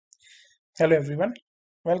Hello everyone,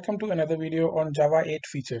 welcome to another video on Java 8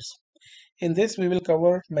 features. In this we will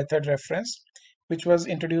cover method reference which was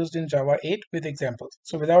introduced in Java 8 with examples.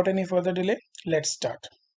 So without any further delay, let's start.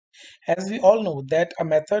 As we all know that a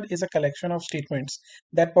method is a collection of statements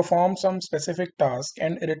that perform some specific task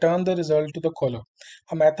and return the result to the caller.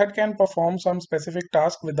 A method can perform some specific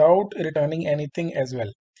task without returning anything as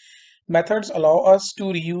well. Methods allow us to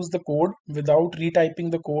reuse the code without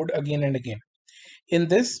retyping the code again and again. In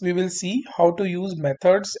this, we will see how to use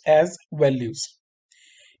methods as values.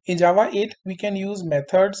 In Java 8, we can use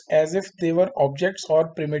methods as if they were objects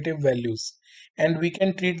or primitive values, and we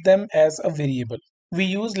can treat them as a variable. We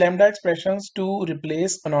use lambda expressions to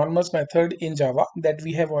replace anonymous method in Java that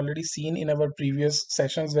we have already seen in our previous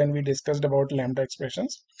sessions when we discussed about lambda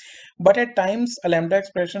expressions. But at times, a lambda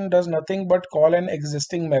expression does nothing but call an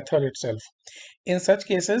existing method itself. In such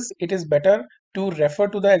cases, it is better to refer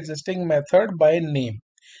to the existing method by name.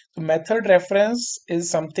 So method reference is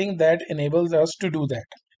something that enables us to do that.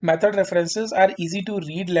 Method references are easy to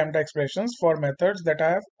read lambda expressions for methods that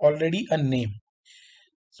have already a name.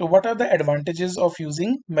 So what are the advantages of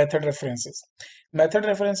using method references? Method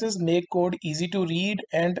references make code easy to read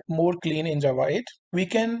and more clean in Java 8. We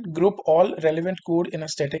can group all relevant code in a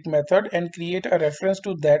static method and create a reference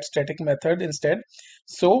to that static method instead.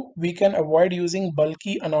 So we can avoid using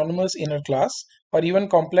bulky anonymous inner class or even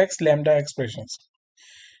complex lambda expressions.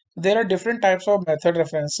 There are different types of method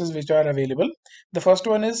references which are available. The first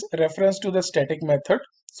one is reference to the static method.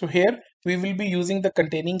 So here we will be using the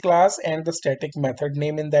containing class and the static method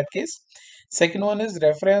name in that case. Second one is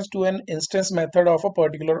reference to an instance method of a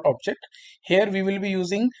particular object. Here we will be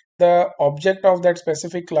using the object of that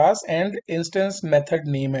specific class and instance method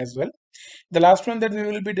name as well. The last one that we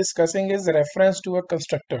will be discussing is reference to a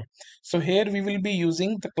constructor. So here we will be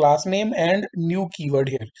using the class name and new keyword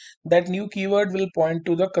here. That new keyword will point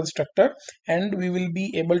to the constructor and we will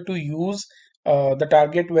be able to use the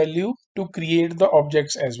target value to create the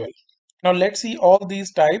objects as well. Now let's see all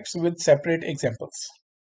these types with separate examples.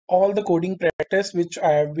 All the coding practice which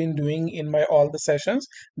I have been doing in my all the sessions,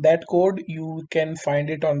 that code you can find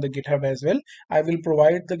it on the GitHub as well. I will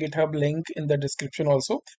provide the GitHub link in the description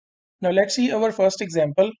also. Now let's see our first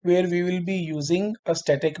example where we will be using a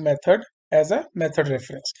static method as a method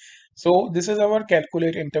reference. So this is our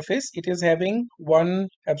calculate interface. It is having one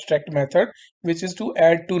abstract method which is to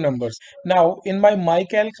add two numbers. Now in my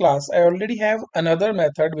mycal class, I already have another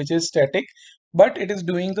method which is static, but it is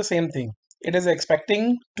doing the same thing. It is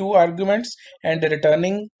expecting two arguments and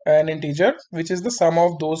returning an integer which is the sum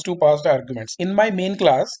of those two passed arguments. In my main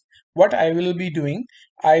class, what I will be doing,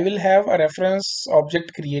 I will have a reference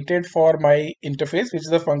object created for my interface, which is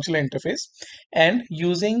the functional interface, and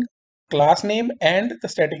using class name and the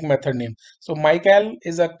static method name. So mycal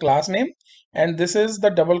is a class name, and this is the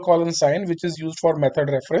double colon sign which is used for method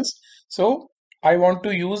reference. So I want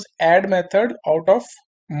to use add method out of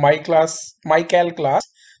mycal class.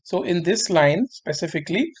 So in this line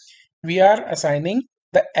specifically, we are assigning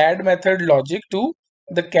the add method logic to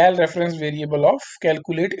the cal reference variable of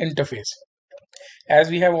calculate interface. As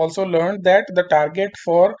we have also learned that the target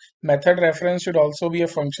for method reference should also be a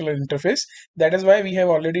functional interface. That is why we have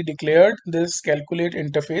already declared this calculate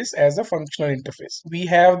interface as a functional interface. We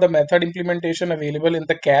have the method implementation available in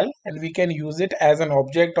the cal and we can use it as an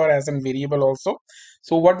object or as a variable also.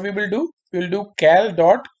 So what we will do, we will do cal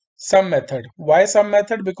dot some method. Why some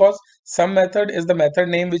method? Because some method is the method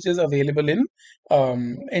name which is available in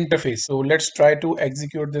interface. So let's try to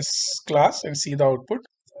execute this class and see the output.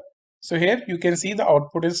 So here you can see the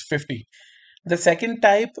output is 50. The second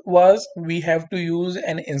type was we have to use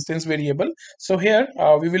an instance variable. So here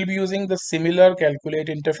we will be using the similar calculate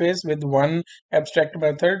interface with one abstract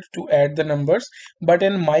method to add the numbers. But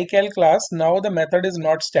in mycal class, now the method is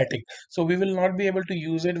not static. So we will not be able to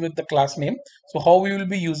use it with the class name. So how we will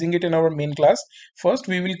be using it in our main class? First,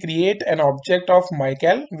 we will create an object of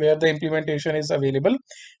mycal where the implementation is available.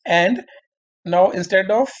 And now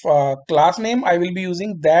instead of class name, I will be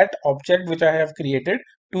using that object which I have created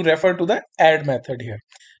to refer to the add method here.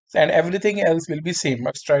 And everything else will be same.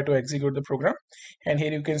 Let's try to execute the program. And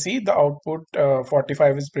here you can see the output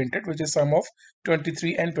 45 is printed, which is sum of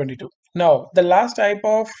 23 and 22. Now, the last type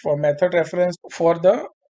of method reference for the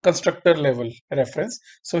constructor level reference.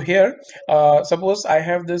 So here, suppose I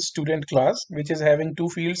have this student class, which is having two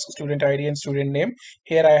fields, student ID and student name.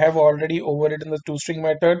 Here I have already overridden the toString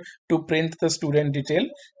method to print the student detail.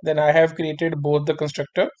 Then I have created both the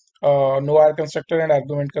constructor, no constructor and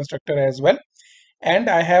argument constructor as well. And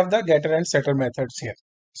I have the getter and setter methods here.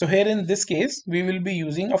 So here in this case, we will be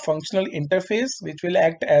using a functional interface which will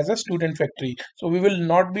act as a student factory. So we will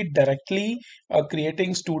not be directly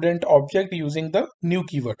creating student object using the new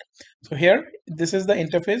keyword. So here, this is the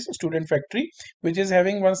interface student factory, which is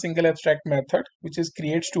having one single abstract method, which is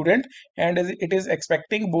create student, and it is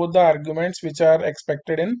expecting both the arguments which are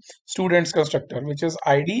expected in students constructor, which is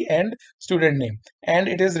ID and student name, and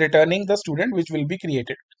it is returning the student which will be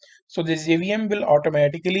created. So the JVM will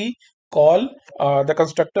automatically call the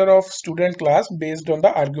constructor of student class based on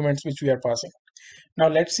the arguments which we are passing. Now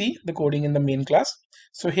let's see the coding in the main class.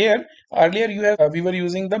 So here earlier we were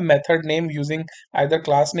using the method name using either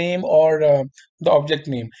class name or the object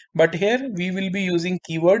name, but here we will be using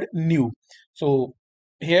keyword new. So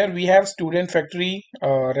here we have student factory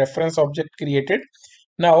reference object created.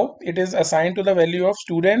 Now it is assigned to the value of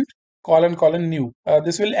student colon colon new.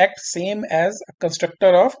 This will act same as a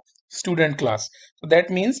constructor of student class. So that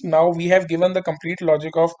means now we have given the complete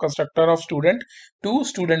logic of constructor of student to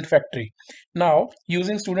student factory. Now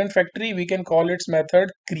using student factory, we can call its method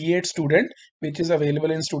create student, which is available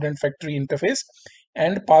in student factory interface,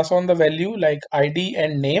 and pass on the value like ID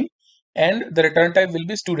and name, and the return type will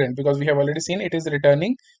be student because we have already seen it is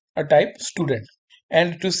returning a type student.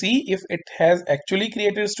 And to see if it has actually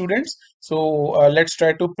created students, so let's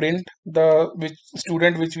try to print the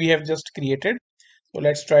student which we have just created. So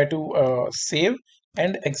let's try to save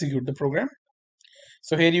and execute the program.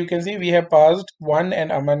 So here you can see we have passed one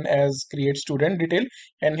and Aman as create student detail,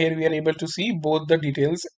 and here we are able to see both the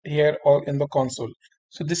details here or in the console.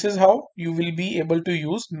 So this is how you will be able to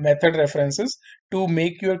use method references to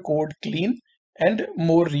make your code clean and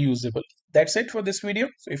more reusable. That's it for this video.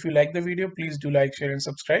 So if you like the video, please do like, share and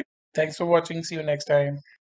subscribe. Thanks for watching. See you next time.